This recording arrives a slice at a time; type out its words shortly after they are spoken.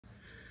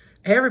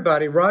Hey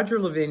everybody, Roger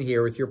Levin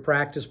here with your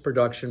Practice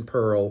Production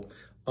Pearl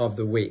of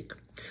the Week.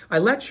 I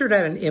lectured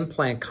at an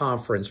implant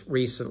conference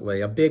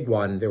recently, a big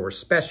one. There were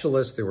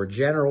specialists, there were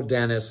general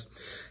dentists,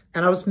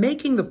 and I was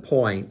making the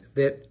point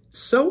that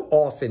so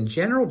often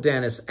general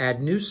dentists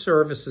add new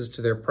services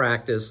to their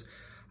practice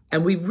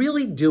and we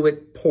really do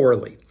it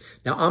poorly.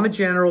 Now, I'm a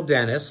general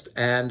dentist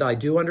and I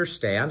do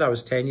understand, I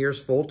was 10 years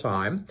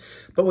full-time,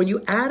 but when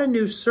you add a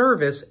new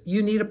service,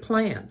 you need a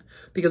plan.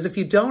 Because if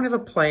you don't have a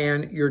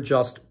plan, you're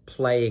just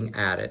playing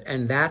at it.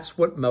 And that's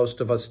what most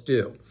of us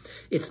do.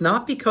 It's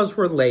not because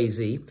we're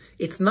lazy.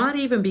 It's not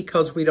even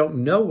because we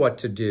don't know what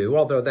to do,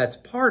 although that's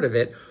part of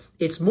it.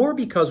 It's more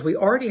because we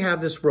already have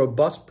this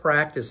robust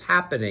practice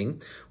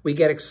happening. We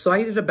get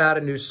excited about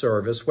a new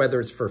service, whether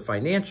it's for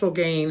financial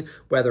gain,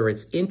 whether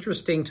it's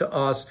interesting to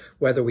us,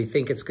 whether we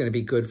think it's going to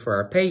be good for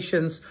our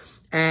patients.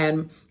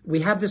 And we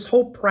have this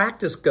whole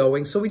practice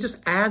going, so we just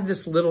add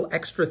this little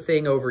extra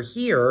thing over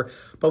here,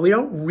 but we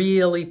don't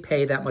really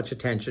pay that much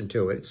attention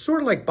to it. It's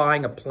sort of like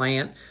buying a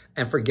plant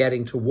and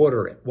forgetting to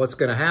water it. What's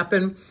going to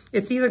happen?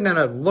 It's either going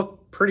to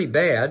look pretty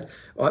bad,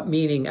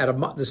 meaning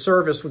the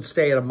service would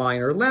stay at a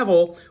minor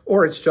level,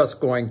 or it's just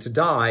going to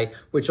die,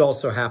 which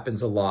also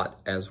happens a lot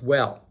as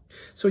well.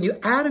 So when you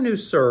add a new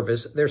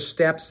service, there's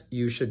steps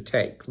you should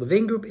take.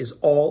 Levin Group is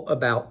all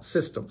about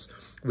systems.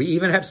 We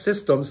even have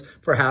systems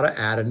for how to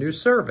add a new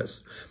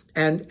service.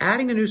 And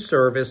adding a new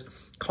service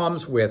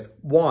comes with,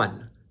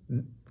 one,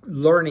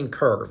 learning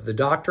curve. The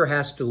doctor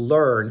has to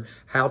learn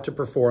how to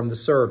perform the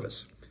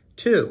service.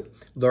 Two,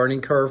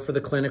 learning curve for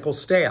the clinical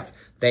staff.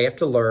 They have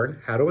to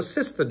learn how to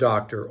assist the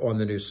doctor on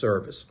the new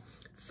service.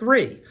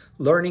 Three,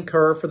 learning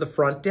curve for the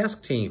front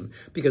desk team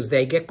because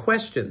they get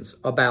questions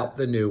about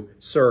the new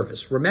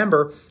service.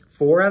 Remember,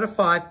 4 out of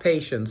 5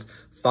 patients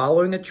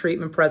following a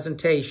treatment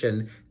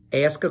presentation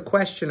ask a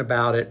question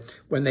about it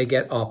when they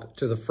get up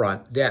to the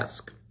front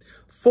desk.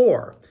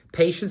 4,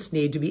 patients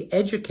need to be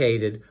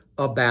educated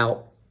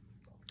about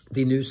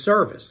the new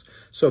service.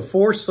 So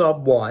 4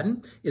 sub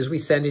 1 is we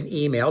send an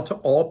email to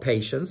all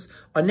patients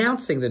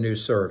announcing the new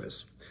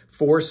service.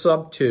 4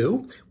 sub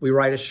 2, we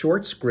write a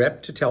short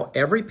script to tell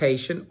every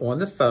patient on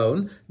the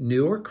phone,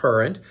 new or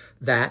current,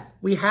 that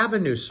we have a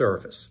new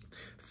service.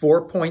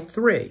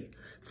 4.3,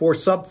 4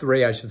 sub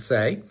 3, I should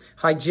say,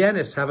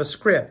 hygienists have a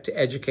script to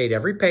educate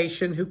every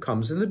patient who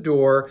comes in the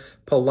door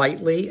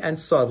politely and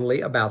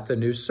subtly about the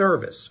new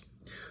service.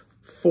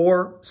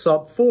 4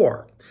 sub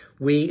 4,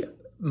 we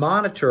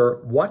monitor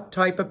what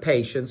type of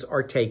patients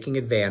are taking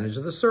advantage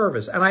of the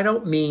service. And I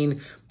don't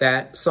mean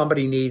that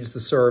somebody needs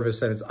the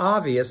service and it's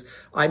obvious.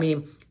 I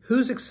mean,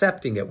 who's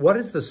accepting it? What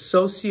is the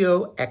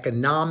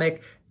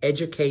socioeconomic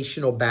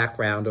educational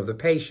background of the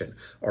patient?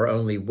 Are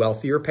only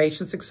wealthier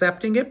patients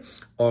accepting it?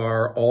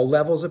 Are all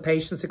levels of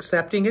patients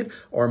accepting it?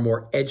 Are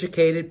more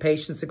educated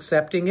patients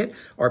accepting it?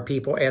 Are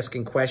people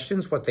asking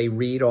questions, what they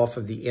read off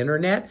of the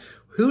internet?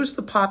 Who's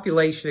the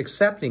population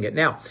accepting it?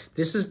 Now,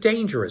 this is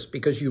dangerous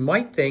because you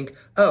might think,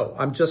 oh,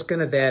 I'm just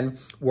going to then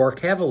work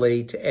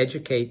heavily to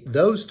educate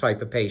those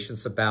type of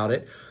patients about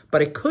it.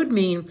 But it could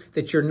mean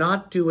that you're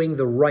not doing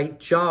the right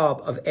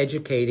job of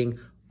educating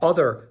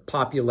other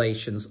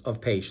populations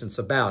of patients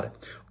about it.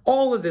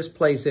 All of this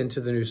plays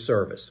into the new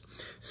service.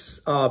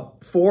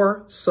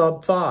 4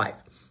 sub 5,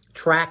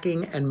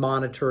 tracking and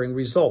monitoring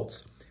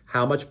results.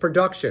 How much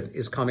production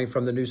is coming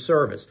from the new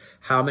service?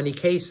 How many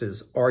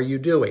cases are you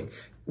doing?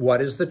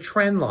 What is the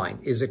trend line?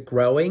 Is it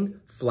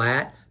growing,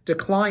 flat,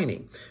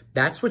 declining?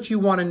 That's what you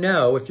want to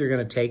know if you're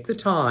going to take the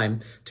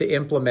time to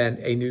implement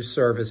a new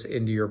service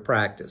into your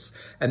practice.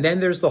 And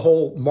then there's the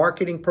whole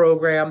marketing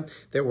program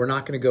that we're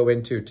not going to go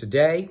into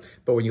today.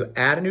 But when you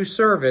add a new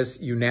service,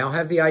 you now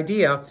have the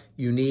idea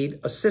you need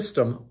a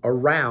system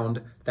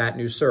around that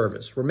new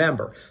service.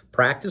 Remember,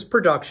 practice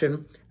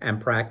production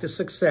and practice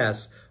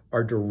success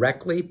are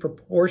directly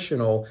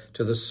proportional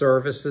to the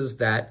services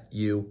that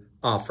you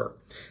offer.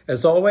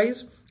 As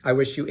always, I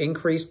wish you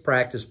increased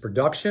practice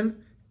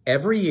production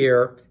every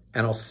year,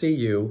 and I'll see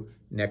you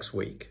next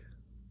week.